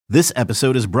This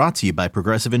episode is brought to you by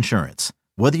Progressive Insurance.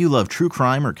 Whether you love true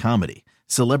crime or comedy,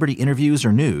 celebrity interviews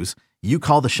or news, you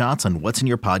call the shots on what's in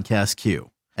your podcast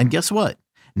queue. And guess what?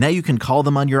 Now you can call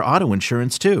them on your auto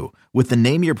insurance too with the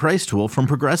Name Your Price tool from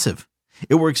Progressive.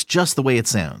 It works just the way it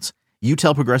sounds. You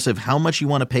tell Progressive how much you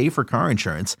want to pay for car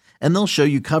insurance, and they'll show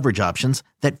you coverage options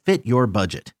that fit your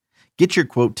budget. Get your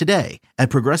quote today at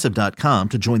Progressive.com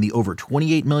to join the over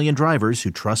 28 million drivers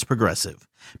who trust Progressive.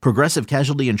 Progressive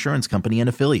Casualty Insurance Company and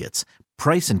Affiliates.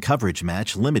 Price and coverage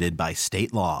match limited by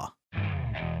state law.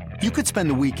 You could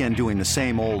spend the weekend doing the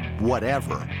same old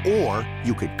whatever, or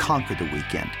you could conquer the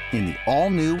weekend in the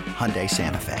all-new Hyundai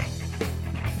Santa Fe.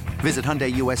 Visit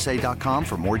HyundaiUSA.com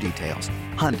for more details.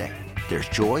 Hyundai, there's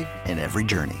joy in every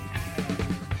journey.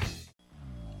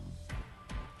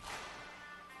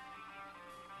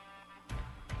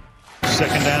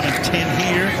 Second down and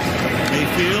 10 here.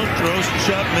 Mayfield throws to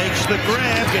Chubb, makes the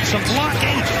grab, gets some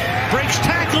blocking, breaks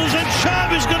tackles, and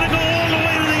Chubb is going to go all the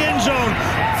way to the end zone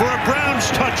for a Browns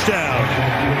touchdown.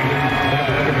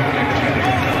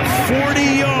 40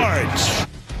 yards.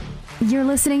 You're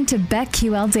listening to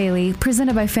BetQL Daily,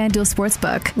 presented by FanDuel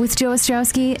Sportsbook, with Joe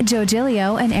Ostrowski, Joe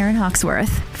Giglio, and Aaron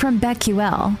Hawksworth from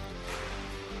BetQL.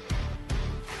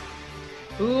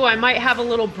 Ooh, I might have a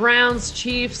little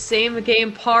Browns-Chiefs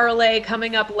same-game parlay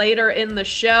coming up later in the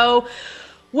show.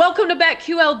 Welcome to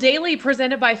BetQL Daily,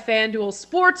 presented by FanDuel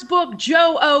Sportsbook.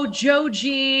 Joe O, Joe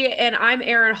G, and I'm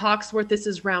Aaron Hawksworth. This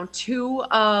is round 2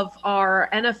 of our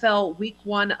NFL Week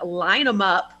 1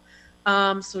 line-em-up.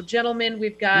 So, gentlemen,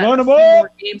 we've got a few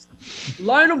more games.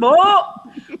 Line 'em up!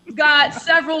 We've got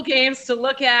several games to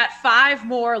look at, 5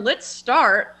 more. Let's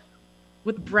start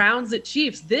with Browns at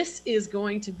Chiefs. This is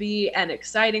going to be an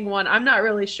exciting one. I'm not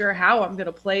really sure how I'm going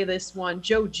to play this one.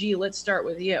 Joe G, let's start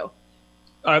with you.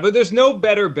 All right, but there's no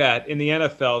better bet in the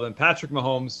NFL than Patrick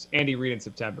Mahomes, Andy Reid in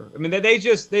September. I mean, they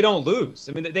don't lose.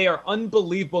 I mean, they are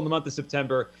unbelievable in the month of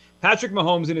September. Patrick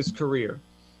Mahomes in his career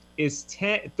is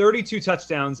 32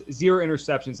 touchdowns, 0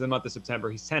 interceptions in the month of September.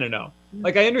 He's 10-0.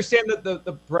 Like, I understand that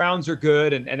the Browns are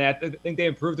good, and I think they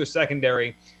improved their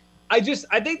secondary. I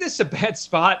think this is a bad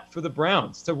spot for the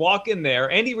Browns to walk in there.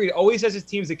 Andy Reid always has his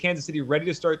teams at Kansas City ready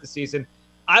to start the season.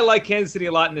 I like Kansas City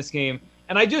a lot in this game.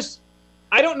 And I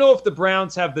don't know if the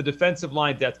Browns have the defensive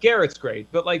line depth. Garrett's great.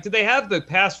 But, do they have the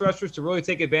pass rushers to really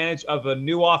take advantage of a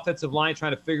new offensive line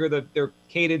trying to figure their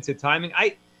cadence and timing?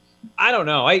 I don't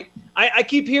know. I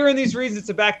keep hearing these reasons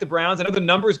to back the Browns. I know the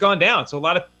number's gone down. So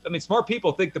smart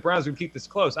people think the Browns are going to keep this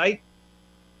close.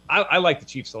 I like the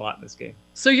Chiefs a lot in this game.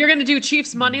 So you're going to do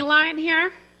Chiefs money line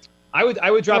here? I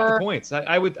would drop the points.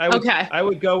 I would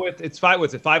go with it's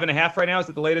 5.5 right now? Is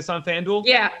it the latest on FanDuel?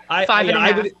 Yeah,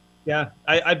 5.5.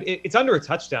 It's under a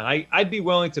touchdown. I'd be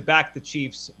willing to back the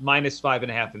Chiefs minus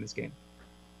 5.5 in this game.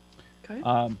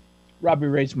 Okay. Robbie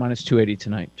Ray's minus 280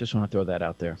 tonight. Just want to throw that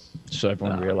out there so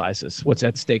everyone realizes what's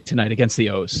at stake tonight against the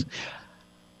O's.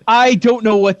 I don't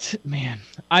know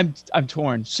I'm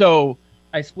torn. So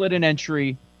I split an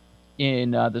entry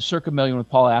in the Circa Million with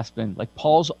Paul Aspen.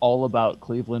 Paul's all about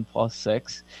Cleveland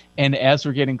 +6. And as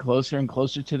we're getting closer and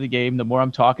closer to the game, the more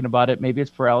I'm talking about it, maybe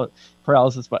it's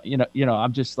paralysis, but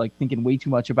I'm just thinking way too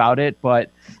much about it.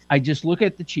 But I just look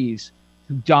at the Chiefs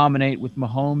who dominate with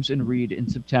Mahomes and Reid in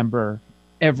September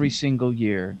every single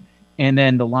year. And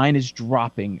then the line is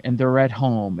dropping and they're at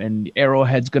home and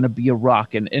Arrowhead's going to be a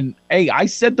rock. And hey, I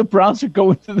said the Browns are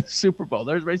going to the Super Bowl.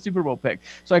 There's my Super Bowl pick.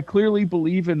 So I clearly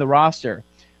believe in the roster.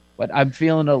 But I'm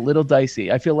feeling a little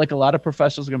dicey. I feel like a lot of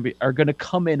professionals are going to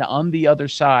come in on the other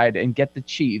side and get the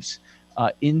Chiefs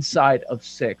inside of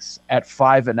 6 at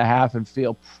 5.5 and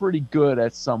feel pretty good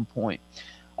at some point.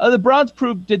 The Browns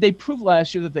did they prove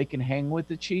last year that they can hang with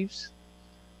the Chiefs?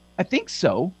 I think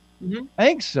so. Mm-hmm. I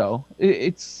think so.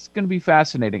 It's going to be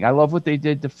fascinating. I love what they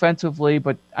did defensively,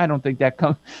 but I don't think that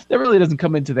really doesn't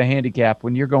come into the handicap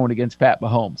when you're going against Pat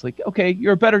Mahomes. Okay,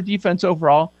 you're a better defense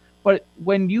overall, but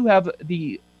when you have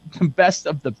the best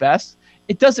of the best,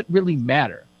 it doesn't really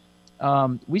matter.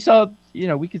 We saw,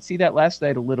 we could see that last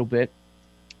night a little bit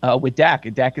with Dak.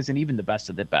 And Dak isn't even the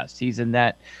best of the best. He's in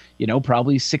that,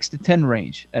 probably 6 to 10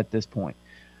 range at this point.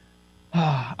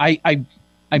 I'm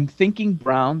thinking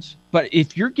Browns, but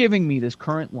if you're giving me this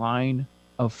current line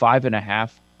of 5.5,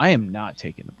 I am not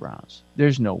taking the Browns.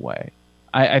 There's no way.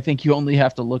 I think you only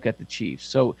have to look at the Chiefs.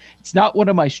 So it's not one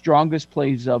of my strongest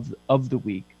plays of the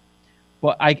week.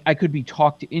 But I could be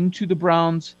talked into the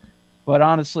Browns. But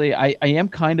honestly, I am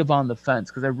kind of on the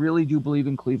fence because I really do believe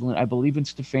in Cleveland. I believe in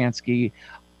Stefanski.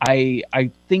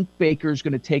 I think Baker's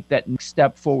going to take that next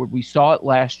step forward. We saw it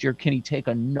last year. Can he take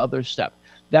another step?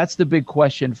 That's the big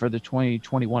question for the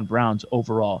 2021 Browns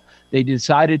overall. They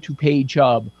decided to pay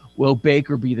Chubb Will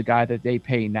Baker be the guy that they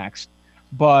pay next?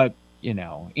 But,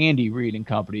 Andy Reid and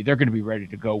company, they're going to be ready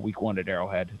to go week 1 at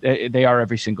Arrowhead. They are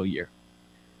every single year.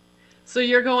 So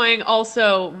you're going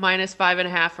also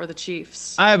 -5.5 for the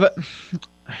Chiefs.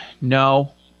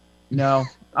 No.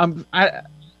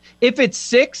 If it's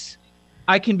 6,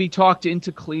 I can be talked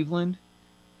into Cleveland.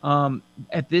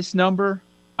 At this number,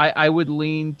 I would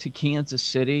lean to Kansas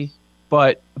City.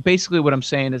 But basically what I'm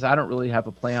saying is I don't really have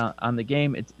a play on the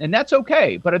game. And that's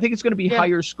okay. But I think it's going to be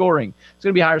higher scoring. It's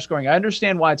going to be higher scoring. I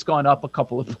understand why it's gone up a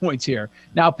couple of points here.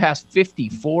 Now past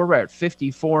 54, we're at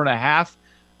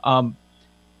 54.5.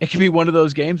 It could be one of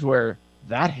those games where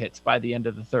that hits by the end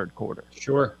of the third quarter.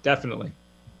 Sure, definitely.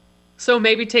 So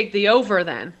maybe take the over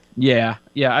then. Yeah,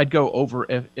 I'd go over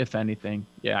if anything.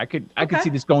 Yeah, I could see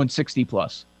this going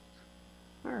 60+.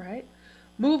 All right.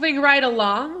 Moving right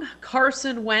along,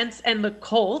 Carson Wentz and the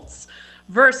Colts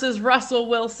versus Russell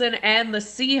Wilson and the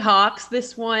Seahawks.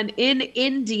 This one in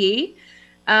Indy,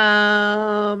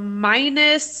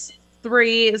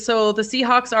 -3. So the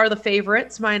Seahawks are the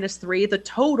favorites, -3. The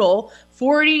total,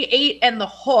 48 and the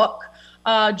hook.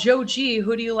 Joe G,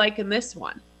 who do you like in this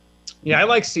one? Yeah, I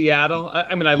like Seattle.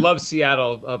 I love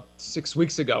Seattle 6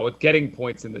 weeks ago with getting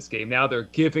points in this game. Now they're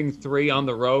giving 3 on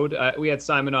the road. We had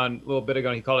Simon on a little bit ago,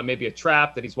 and he called it maybe a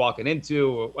trap that he's walking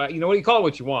into. What you call it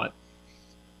what you want.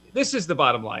 This is the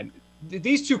bottom line.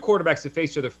 These two quarterbacks have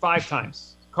faced each other 5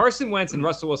 times. Carson Wentz and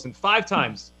Russell Wilson 5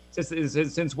 times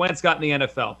since Wentz got in the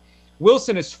NFL.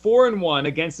 Wilson is 4-1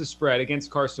 against the spread against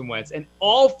Carson Wentz, and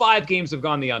all 5 games have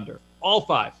gone the under. All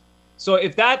 5. So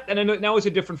if that, and now it's a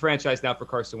different franchise now for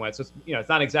Carson Wentz. So it's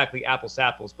not exactly apples to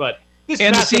apples, but this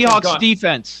and the Seahawks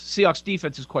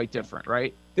defense is quite different,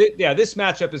 right? This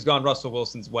matchup has gone Russell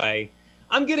Wilson's way.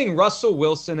 I'm getting Russell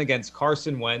Wilson against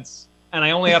Carson Wentz, and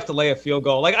I only have to lay a field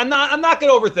goal. I'm not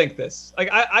going to overthink this.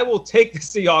 I will take the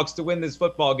Seahawks to win this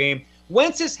football game.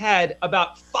 Wentz has had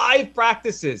about 5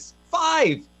 practices,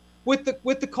 5 with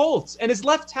the Colts, and his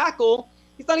left tackle,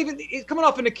 he's coming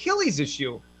off an Achilles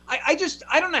issue. I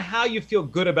don't know how you feel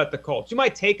good about the Colts. You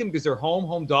might take them because they're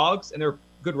home dogs and they're a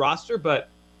good roster, but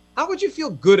how would you feel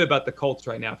good about the Colts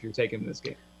right now if you're taking them this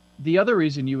game? The other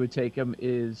reason you would take them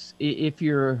is if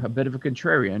you're a bit of a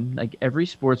contrarian, like every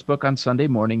sports book on Sunday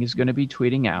morning is going to be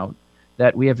tweeting out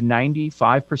that we have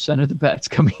 95% of the bets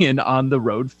coming in on the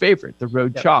road favorite, the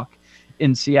road chalk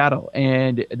in Seattle.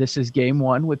 And this is game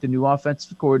 1 with the new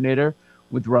offensive coordinator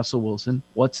with Russell Wilson.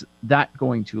 What's that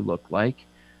going to look like?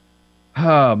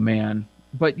 Oh, man.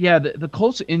 But, yeah, the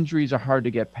Colts injuries are hard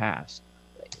to get past.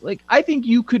 I think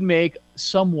you could make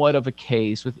somewhat of a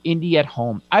case with Indy at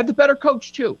home. I have the better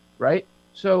coach, too, right?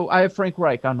 So I have Frank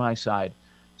Reich on my side.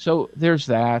 So there's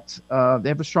that. They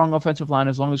have a strong offensive line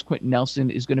as long as Quentin Nelson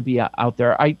is going to be out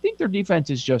there. I think their defense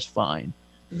is just fine.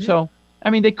 Mm-hmm. So,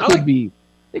 they could be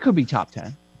top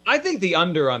 10. I think the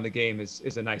under on the game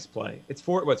is a nice play. It's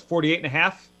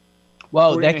 48.5?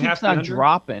 Well, that keeps on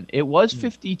dropping. It was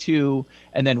 52,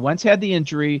 and then Wentz had the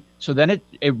injury, so then it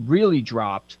really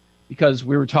dropped because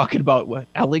we were talking about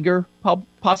Ellinger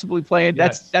possibly playing.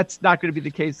 Yes. That's not going to be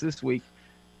the case this week.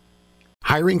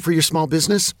 Hiring for your small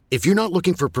business? If you're not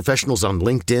looking for professionals on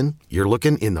LinkedIn, you're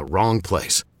looking in the wrong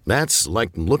place. That's like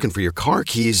looking for your car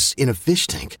keys in a fish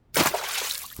tank.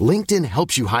 LinkedIn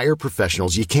helps you hire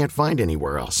professionals you can't find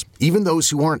anywhere else, even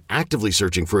those who aren't actively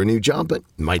searching for a new job but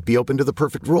might be open to the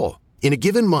perfect role. In a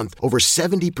given month, over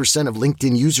 70% of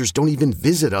LinkedIn users don't even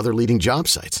visit other leading job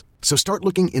sites. So start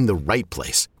looking in the right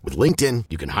place. With LinkedIn,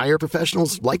 you can hire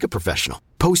professionals like a professional.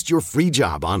 Post your free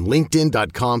job on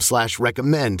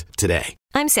linkedin.com/recommend today.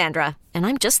 I'm Sandra, and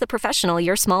I'm just the professional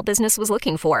your small business was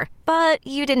looking for. But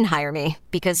you didn't hire me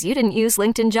because you didn't use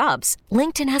LinkedIn Jobs.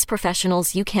 LinkedIn has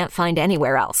professionals you can't find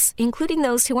anywhere else, including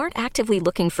those who aren't actively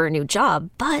looking for a new job,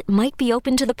 but might be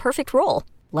open to the perfect role,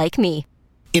 like me.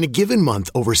 In a given month,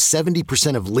 over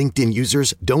 70% of LinkedIn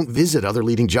users don't visit other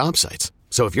leading job sites.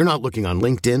 So if you're not looking on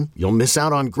LinkedIn, you'll miss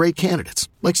out on great candidates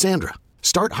like Sandra.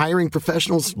 Start hiring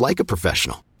professionals like a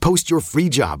professional. Post your free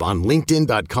job on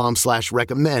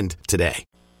linkedin.com/recommend today.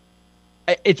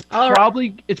 It's probably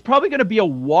going to be a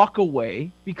walk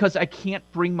away because I can't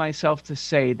bring myself to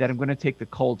say that I'm going to take the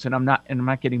Colts and I'm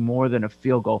not getting more than a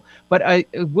field goal. But I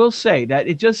will say that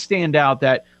it does stand out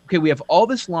that okay, we have all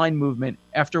this line movement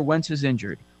after Wentz is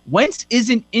injured. Wentz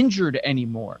isn't injured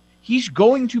anymore. He's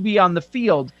going to be on the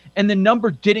field, and the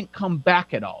number didn't come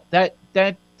back at all. Because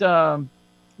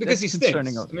he stinks.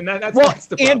 That's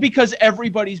the problem. And because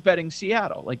everybody's betting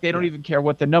Seattle. They don't even care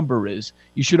what the number is.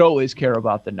 You should always care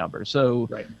about the number. So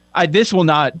this will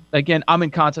not, again, I'm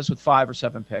in contest with 5 or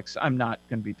 7 picks. I'm not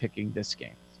going to be picking this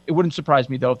game. It wouldn't surprise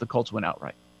me, though, if the Colts went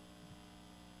outright.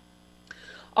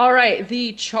 All right,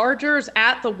 the Chargers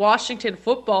at the Washington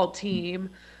football team.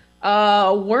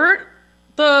 Weren't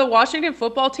the Washington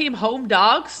football team home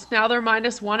dogs? Now they're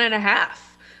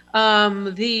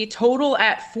 -1.5. The total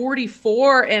at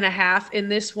 44.5 in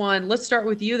this one. Let's start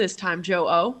with you this time, Joe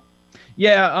O.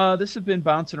 Yeah, this has been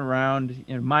bouncing around,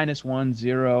 -1,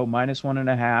 0,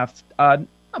 -1.5.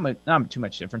 Not too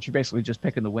much difference. You're basically just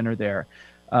picking the winner there.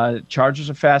 Chargers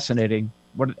are fascinating.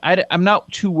 I'm not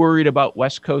too worried about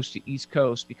West Coast to East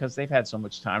Coast because they've had so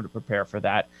much time to prepare for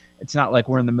that. It's not like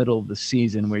we're in the middle of the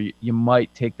season where you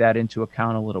might take that into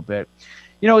account a little bit.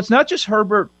 It's not just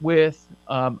Herbert with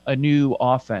a new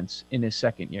offense in his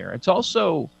second year. It's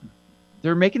also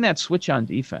they're making that switch on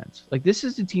defense. Like, this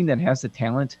is a team that has the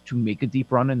talent to make a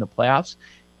deep run in the playoffs,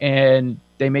 and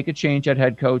they make a change at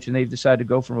head coach, and they've decided to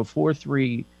go from a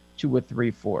 4-3 to a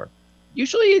 3-4.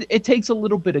 Usually it takes a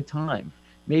little bit of time,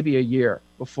 maybe a year,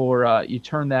 before you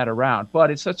turn that around.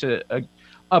 But it's such a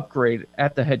upgrade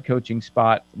at the head coaching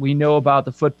spot. We know about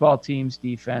the football team's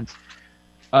defense.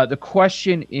 The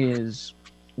question is,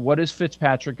 what is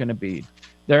Fitzpatrick going to be?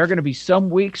 There are going to be some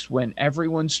weeks when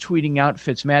everyone's tweeting out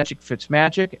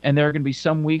Fitzmagic, and there are going to be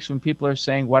some weeks when people are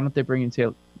saying, why don't they bring in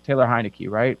Taylor Heineke,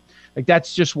 right? Like,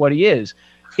 that's just what he is.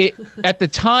 At the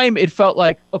time, it felt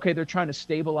like, okay, they're trying to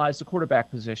stabilize the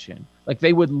quarterback position. Like,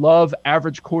 they would love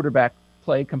average quarterback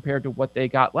play compared to what they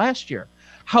got last year.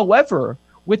 However,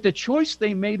 with the choice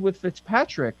they made with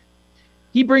Fitzpatrick,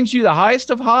 he brings you the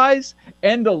highest of highs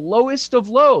and the lowest of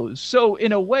lows. So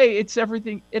in a way, it's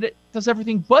everything. It does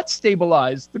everything but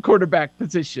stabilize the quarterback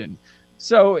position.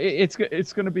 So it's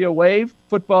going to be a wave.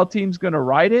 Football team's going to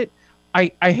ride it.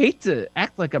 I hate to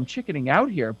act like I'm chickening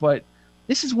out here, but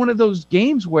this is one of those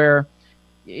games where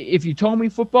if you told me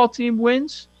football team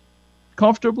wins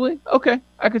comfortably, okay,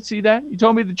 I could see that. You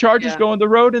told me the Chargers go on the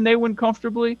road and they win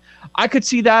comfortably, I could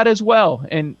see that as well.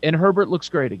 And Herbert looks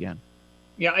great again.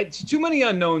 Yeah, it's too many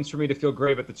unknowns for me to feel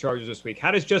great about the Chargers this week.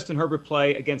 How does Justin Herbert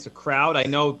play against a crowd? I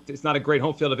know it's not a great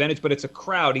home field advantage, but it's a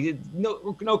crowd. He did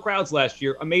no crowds last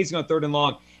year. Amazing on 3rd and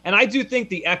long. And I do think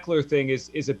the Eckler thing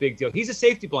is a big deal. He's a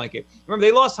safety blanket. Remember,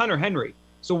 they lost Hunter Henry.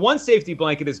 So one safety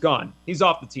blanket is gone. He's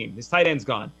off the team. His tight end's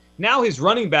gone. Now his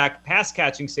running back,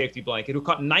 pass-catching safety blanket, who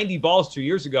caught 90 balls 2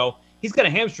 years ago, he's got a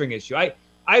hamstring issue.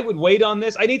 I would wait on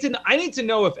this. I need to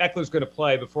know if Eckler's going to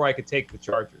play before I could take the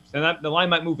Chargers. And the line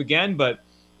might move again, but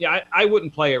yeah, I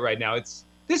wouldn't play it right now.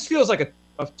 This feels like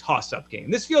a toss-up game.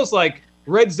 This feels like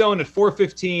red zone at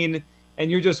 4:15,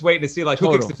 and you're just waiting to see who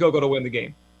kicks the field goal to win the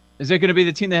game. Is it going to be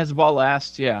the team that has the ball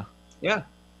last? Yeah. Yeah.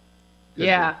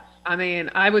 Yeah. I mean,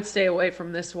 I would stay away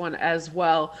from this one as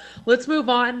well. Let's move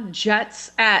on.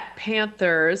 Jets at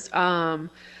Panthers.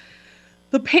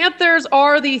 The Panthers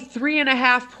are the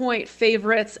 3.5-point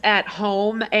favorites at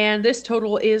home, and this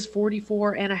total is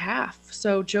 44.5.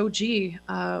 So, Joe G,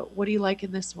 what do you like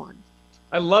in this one?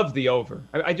 I love the over.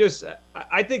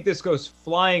 I think this goes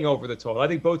flying over the total. I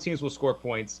think both teams will score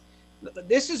points.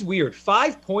 This is weird.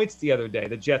 5 points the other day.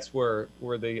 The Jets were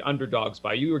the underdogs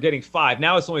by. You were getting 5.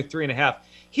 Now it's only 3.5.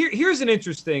 Here's an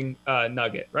interesting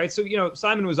nugget, right? So,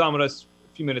 Simon was on with us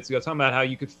a few minutes ago talking about how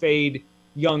you could fade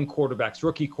young quarterbacks,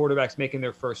 rookie quarterbacks making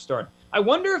their first start. I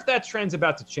wonder if that trend's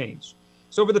about to change.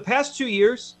 So over the past 2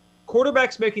 years,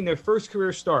 quarterbacks making their first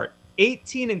career start,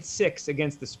 18-6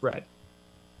 against the spread.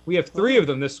 We have 3 of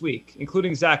them this week,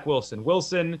 including Zach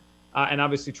Wilson. And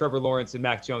obviously Trevor Lawrence and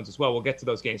Mac Jones as well. We'll get to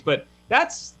those games. But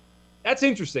that's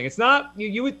interesting. It's not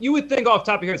you would think off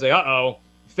the top of your head, say,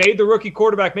 fade the rookie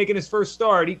quarterback making his first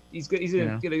start. He's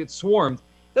going to get swarmed.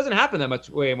 It doesn't happen that much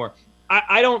way anymore.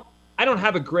 I don't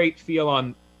have a great feel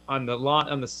on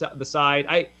the side.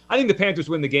 I think the Panthers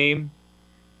win the game.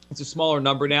 It's a smaller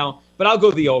number now, but I'll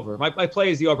go the over. My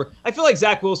play is the over. I feel like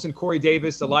Zach Wilson, Corey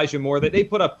Davis, Elijah Moore, that they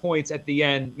put up points at the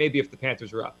end, maybe if the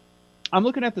Panthers are up. I'm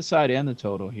looking at the side and the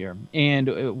total here.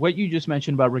 And what you just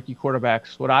mentioned about rookie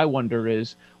quarterbacks, what I wonder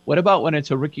is, what about when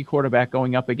it's a rookie quarterback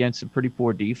going up against a pretty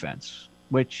poor defense?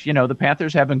 Which, the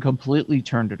Panthers haven't completely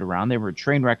turned it around. They were a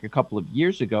train wreck a couple of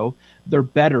years ago. They're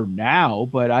better now,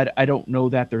 but I don't know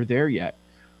that they're there yet.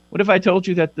 What if I told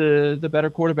you that the better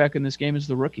quarterback in this game is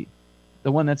the rookie,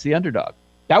 the one that's the underdog?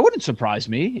 That wouldn't surprise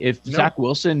me if Zach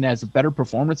Wilson has a better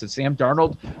performance than Sam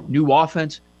Darnold. New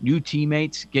offense, new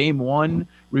teammates, game 1,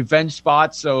 revenge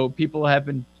spot. So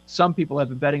some people have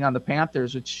been betting on the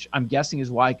Panthers, which I'm guessing is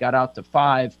why it got out to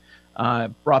 5,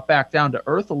 brought back down to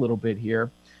earth a little bit here.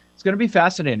 It's going to be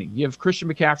fascinating. You have Christian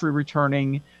McCaffrey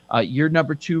returning, year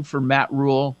number 2 for Matt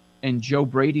Rule and Joe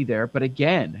Brady there. But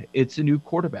again, it's a new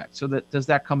quarterback. So does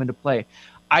that come into play?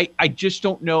 I just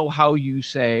don't know how you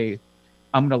say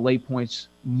I'm going to lay points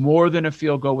more than a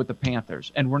field goal with the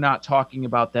Panthers. And we're not talking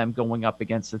about them going up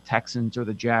against the Texans or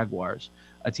the Jaguars,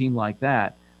 a team like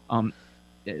that.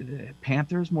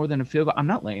 Panthers more than a field goal. I'm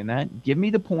not laying that. Give me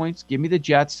the points. Give me the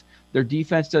Jets. Their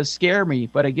defense does scare me.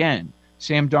 But again,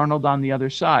 Sam Darnold on the other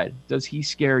side. Does he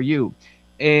scare you?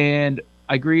 And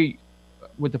I agree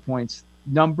with the points.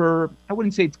 Number, I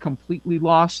wouldn't say it's completely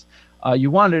lost.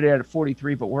 You wanted it at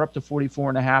 43, but we're up to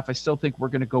 44.5. I still think we're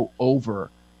going to go over.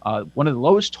 One of the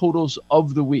lowest totals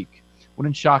of the week.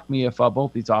 Wouldn't shock me if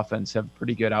both these offenses have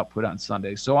pretty good output on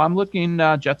Sunday. So I'm looking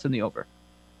Jets in the over.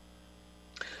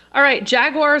 All right,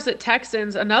 Jaguars at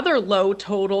Texans, another low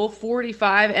total,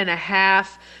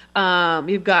 45.5.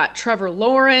 You've got Trevor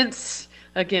Lawrence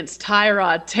against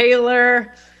Tyrod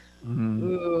Taylor. Mm-hmm.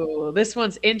 Ooh, this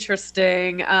one's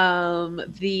interesting.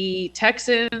 The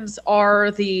Texans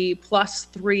are the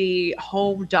 +3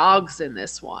 home dogs in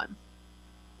this one.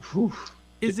 Whew.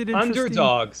 Is it interesting?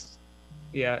 Underdogs?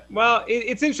 Yeah. Well,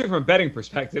 it's interesting from a betting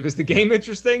perspective. Is the game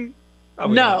interesting?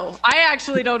 Probably no, not. I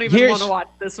actually don't even want to watch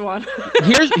this one.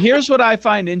 here's what I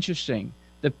find interesting.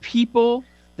 The people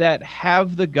that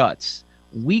have the guts,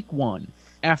 week 1,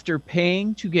 after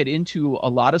paying to get into a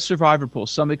lot of survivor pools,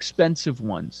 some expensive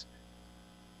ones,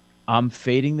 I'm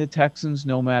fading the Texans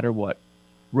no matter what.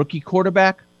 Rookie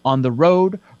quarterback on the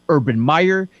road, Urban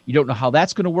Meyer, you don't know how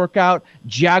that's going to work out.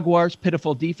 Jaguars,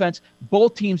 pitiful defense.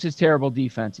 Both teams has terrible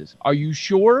defenses. Are you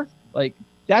sure? Like,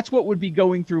 that's what would be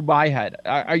going through my head.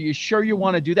 Are you sure you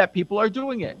want to do that? People are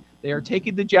doing it. They are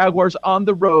taking the Jaguars on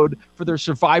the road for their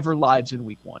survivor lives in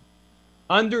week 1.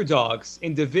 Underdogs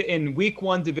in week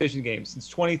 1 division games since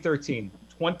 2013,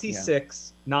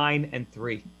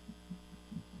 26-9-3.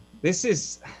 This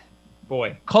is,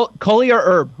 boy. Culley or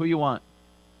Herb? Who you want?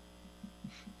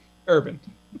 Urban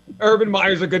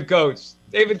Meyer's a good coach.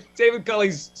 David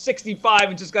Culley's 65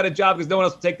 and just got a job because no one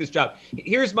else will take this job.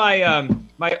 Here's my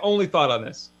my only thought on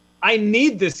this. I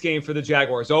need this game for the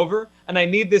Jaguars over, and I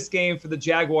need this game for the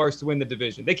Jaguars to win the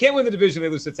division. They can't win the division if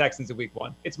they lose to the Texans in week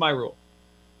 1. It's my rule.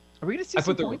 Are we going to see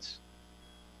some points?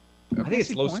 I think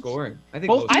it's low scoring. I think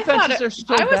both defenses are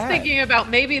still bad. I was thinking about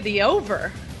maybe the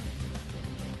over.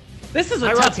 This is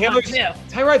a tough one, too.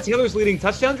 Tyrod Taylor's leading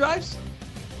touchdown drives?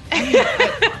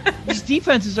 These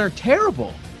defenses are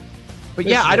terrible. But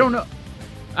yeah, I don't know.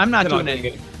 I'm not doing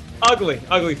anything. Ugly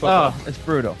football. Oh, it's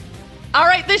brutal. All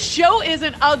right, this show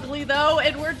isn't ugly, though,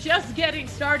 and we're just getting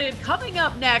started. Coming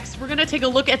up next, we're going to take a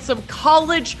look at some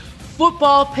college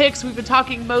football picks. We've been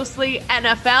talking mostly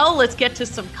NFL. Let's get to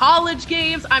some college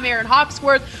games. I'm Aaron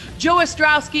Hawksworth, Joe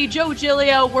Ostrowski, Joe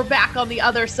Giglio. We're back on the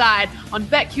other side on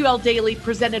BetQL Daily,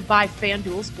 presented by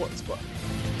FanDuel Sportsbook.